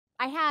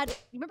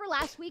remember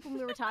last week when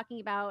we were talking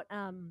about,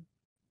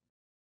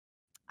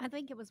 I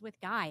think it was with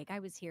Guy. Guy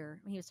was here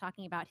when he was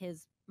talking about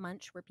his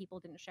Munch where people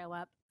didn't show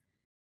up.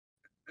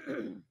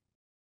 And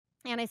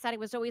I said it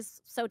was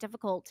always so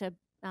difficult to,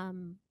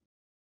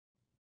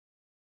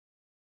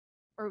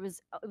 or it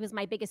was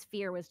my biggest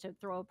fear was to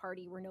throw a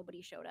party where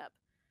nobody showed up.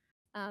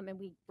 And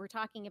we were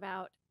talking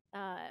about,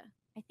 I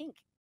think,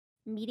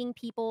 meeting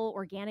people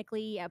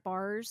organically at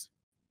bars.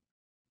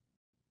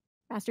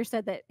 Master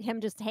said that him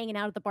just hanging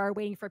out at the bar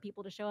waiting for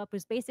people to show up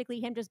was basically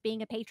him just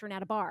being a patron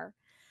at a bar.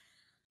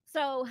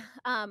 So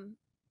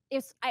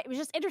it was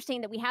just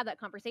interesting that we had that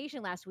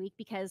conversation last week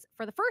because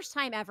for the first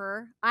time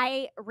ever,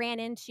 I ran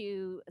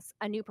into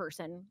a new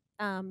person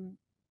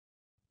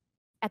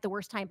at the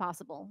worst time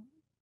possible.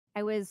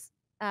 I was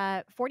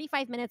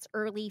 45 minutes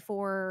early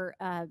for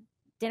a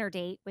dinner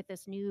date with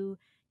this new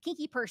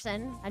kinky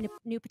person, a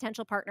new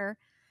potential partner.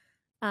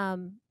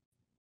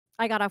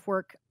 I got off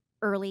work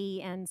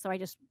early, and so I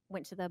just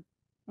went to the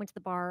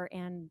bar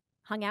and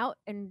hung out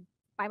and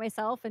by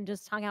myself and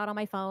just hung out on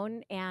my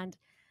phone, and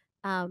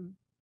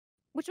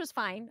which was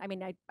fine. I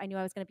mean, I knew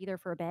I was going to be there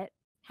for a bit.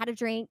 Had a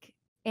drink,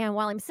 and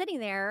while I'm sitting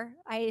there,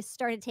 I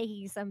started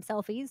taking some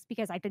selfies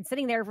because I'd been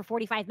sitting there for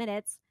 45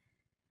 minutes.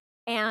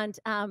 And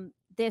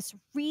this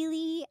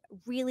really,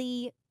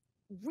 really,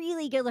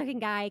 really good-looking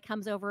guy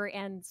comes over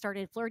and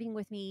started flirting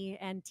with me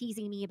and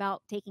teasing me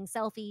about taking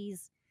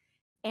selfies,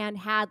 and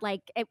had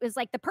it was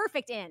like the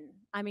perfect in.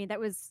 I mean, that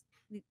was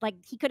like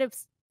he could have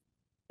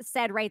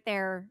said right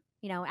there,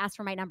 asked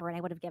for my number, and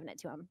I would have given it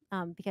to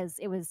him because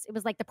it was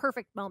like the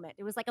perfect moment.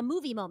 It was like a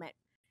movie moment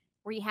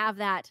where you have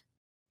that.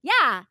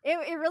 Yeah,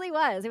 it really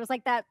was. It was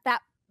like that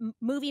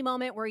movie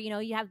moment where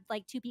you have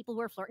like two people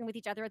who are flirting with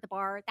each other at the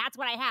bar. That's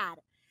what I had.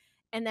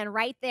 And then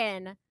right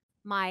then,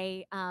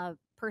 my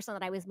person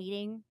that I was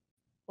meeting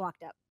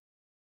walked up.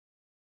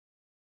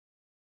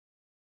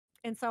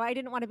 And so I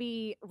didn't want to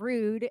be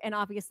rude and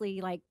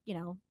obviously,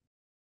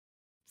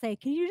 say,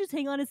 "Can you just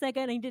hang on a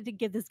second? I need to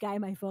give this guy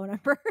my phone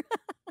number."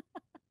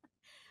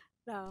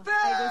 So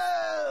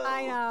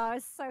I know,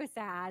 it's so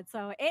sad.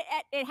 So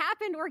it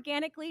happened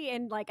organically,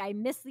 and I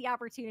missed the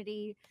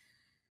opportunity.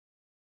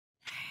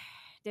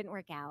 Didn't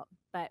work out,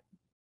 but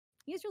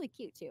he was really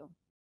cute too.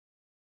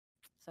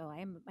 So I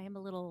am a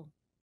little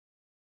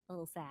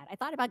sad. I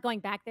thought about going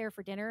back there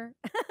for dinner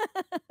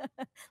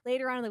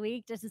later on in the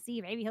week just to see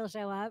if maybe he'll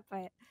show up,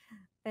 but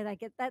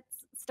that's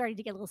starting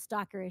to get a little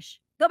stalkerish.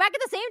 Go back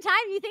at the same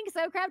time? You think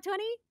so, Crab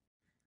 20?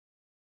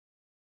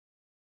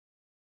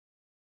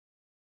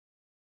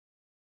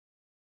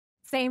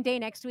 Same day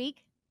next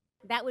week?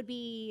 Would that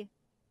be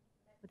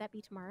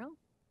tomorrow?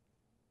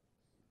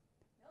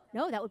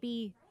 No, that would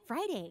be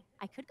Friday.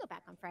 I could go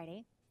back on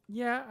Friday.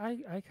 Yeah,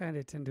 I kind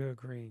of tend to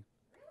agree.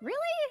 Really?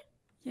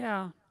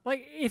 Yeah.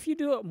 Like, if you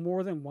do it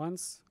more than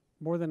once,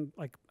 more than,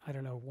 I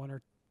don't know, one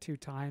or two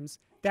times,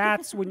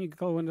 that's when you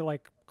go into,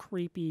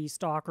 creepy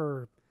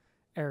stalker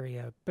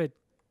area. But,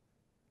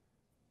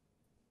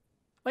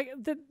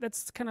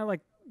 that's kind of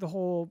like the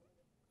whole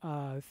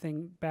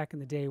thing back in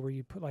the day where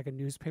you put, a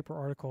newspaper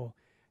article,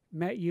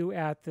 met you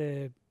at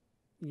the,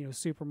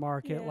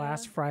 supermarket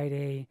last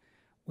Friday.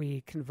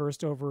 We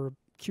conversed over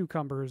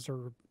cucumbers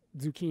or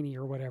zucchini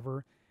or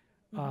whatever,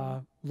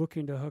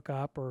 looking to hook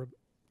up or,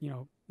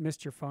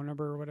 missed your phone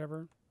number or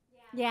whatever.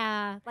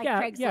 Yeah,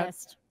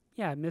 Craigslist.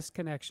 Yeah, missed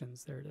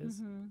connections. There it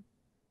is.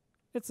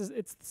 It's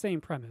the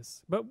same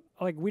premise, but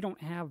we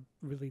don't have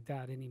really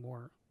that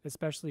anymore,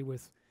 especially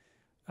with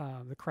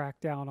the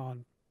crackdown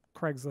on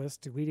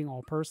Craigslist, deleting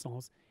all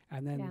personals,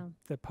 and then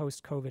the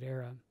post-COVID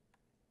era.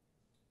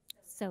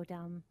 So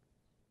dumb.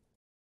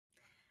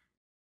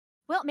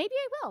 Well, maybe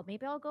I will.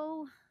 Maybe I'll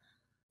go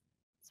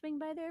swing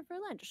by there for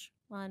lunch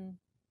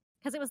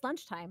because it was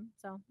lunchtime.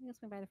 So I'll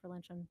swing by there for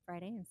lunch on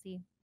Friday and see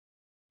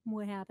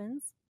what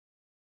happens.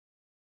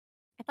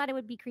 I thought it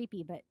would be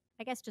creepy, but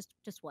I guess just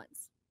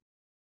once.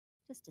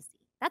 Just to see.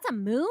 That's a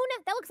moon?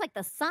 That looks like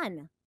the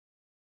sun.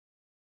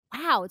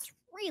 Wow, it's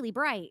really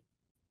bright.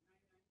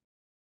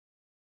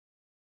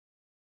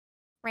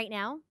 Right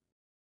now?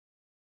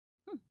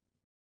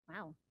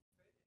 Wow.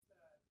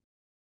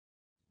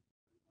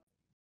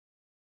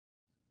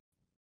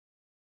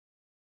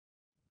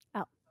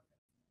 Oh.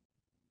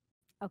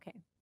 Okay.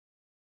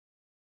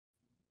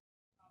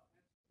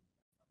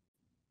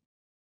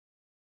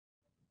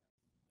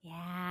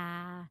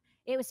 Yeah.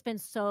 It's been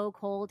so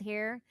cold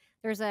here.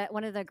 There's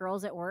one of the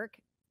girls at work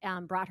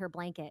brought her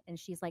blanket, and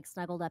she's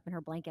snuggled up in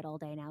her blanket all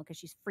day now because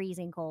she's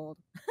freezing cold,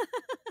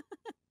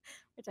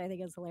 which I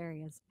think is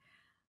hilarious.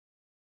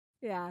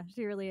 Yeah,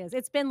 she really is.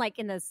 It's been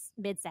in the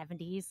mid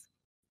 70s.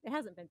 It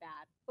hasn't been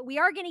bad, but we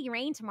are getting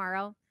rain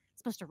tomorrow. It's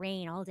supposed to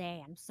rain all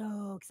day. I'm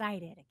so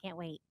excited. I can't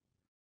wait.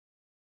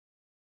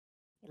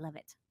 I love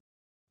it.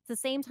 It's the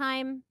same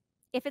time.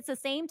 If it's the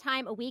same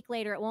time a week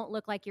later, it won't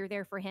look like you're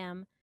there for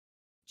him.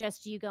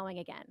 Just you going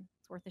again.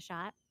 It's worth a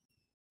shot.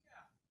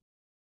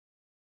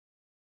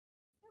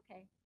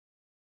 Okay.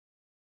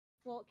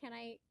 Well, can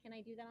I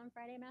do that on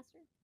Friday, Master?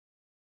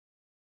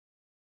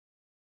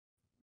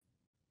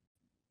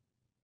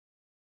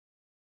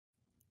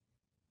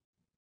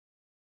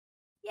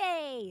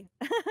 Yay!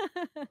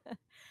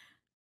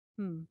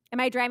 Am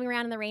I driving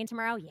around in the rain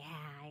tomorrow? Yeah,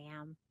 I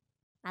am.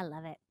 I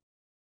love it.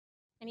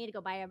 I need to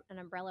go buy an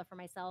umbrella for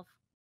myself.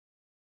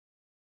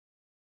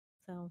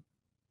 So,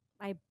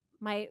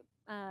 my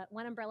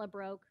one umbrella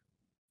broke,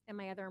 and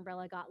my other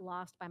umbrella got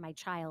lost by my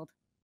child.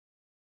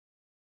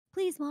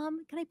 Please,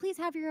 Mom, can I please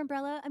have your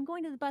umbrella? I'm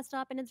going to the bus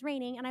stop and it's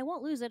raining and I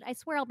won't lose it. I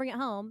swear I'll bring it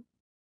home.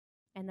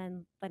 And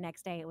then the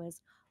next day it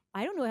was,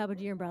 I don't know what happened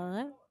to your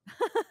umbrella.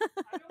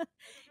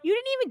 You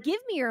didn't even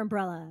give me your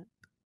umbrella.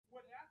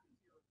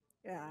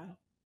 Yeah.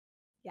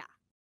 Yeah.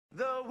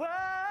 The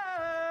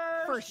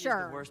worst. For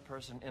sure. She's the worst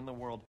person in the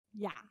world.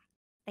 Yeah.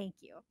 Thank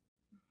you.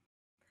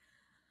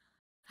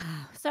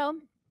 So I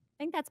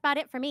think that's about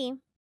it for me.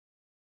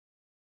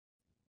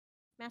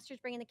 Master's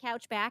bringing the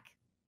couch back.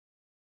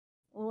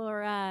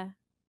 Or have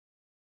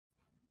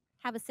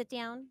a sit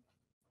down,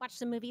 watch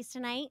some movies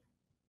tonight.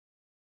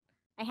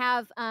 I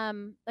have a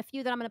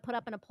few that I'm going to put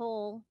up in a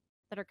poll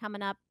that are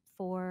coming up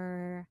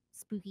for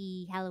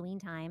spooky Halloween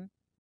time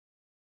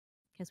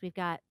because we've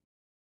got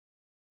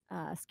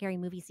scary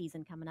movie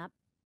season coming up.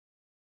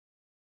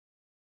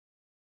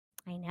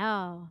 I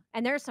know,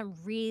 and there's some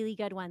really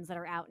good ones that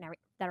are out now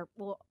that are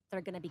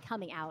going to be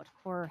coming out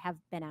or have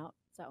been out.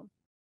 So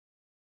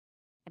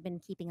I've been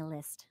keeping a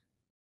list.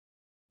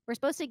 We're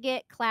supposed to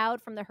get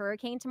cloud from the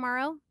hurricane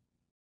tomorrow,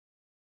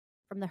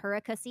 from the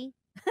hurricussy.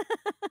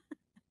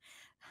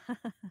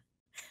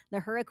 The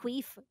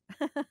hurriqueef.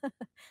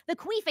 The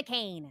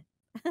queefacane.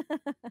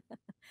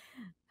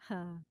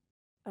 I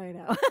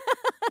know.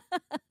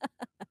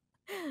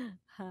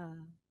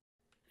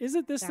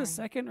 Isn't this the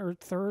second or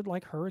third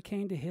like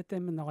hurricane to hit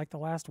them in the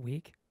last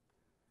week?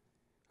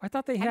 I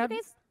thought they had.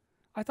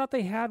 I thought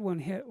they had one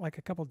hit like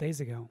a couple days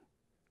ago.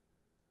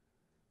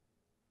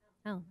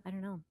 Oh, I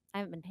don't know. I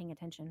haven't been paying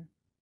attention.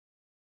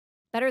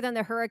 Better than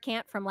the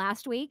hurricane from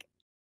last week?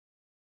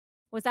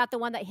 Was that the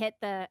one that hit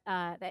that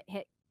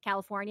hit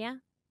California?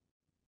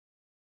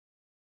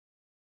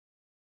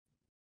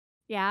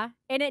 Yeah,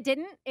 and it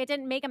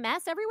didn't make a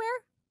mess everywhere?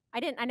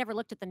 I never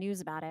looked at the news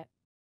about it.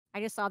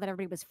 I just saw that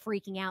everybody was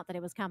freaking out that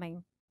it was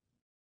coming.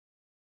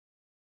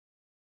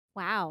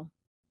 Wow.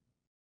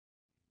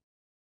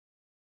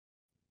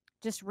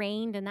 Just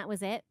rained and that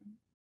was it?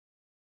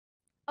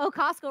 Oh,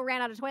 Costco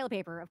ran out of toilet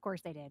paper. Of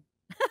course they did.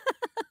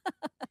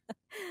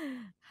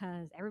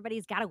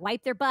 Everybody's got to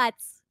wipe their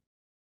butts.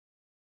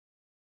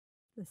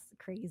 This is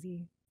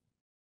crazy.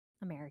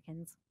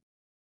 Americans.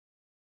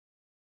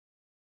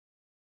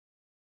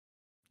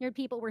 Your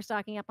people were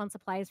stocking up on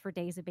supplies for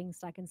days of being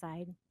stuck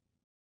inside.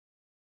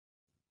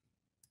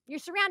 You're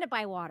surrounded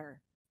by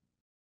water.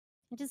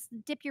 And just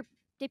dip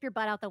your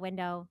butt out the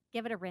window,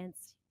 give it a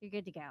rinse. You're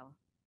good to go.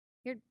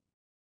 You're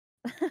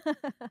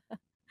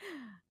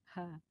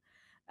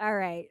All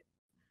right.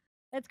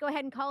 Let's go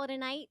ahead and call it a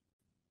night.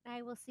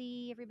 I will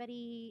see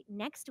everybody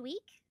next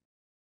week.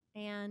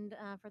 And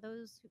for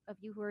those of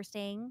you who are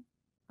staying,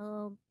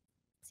 I'll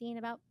see you in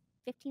about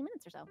 15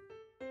 minutes or so.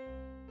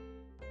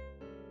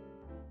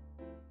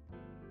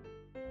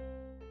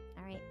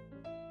 All right.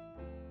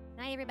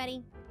 Night,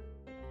 everybody.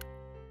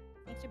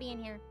 Thanks for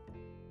being here.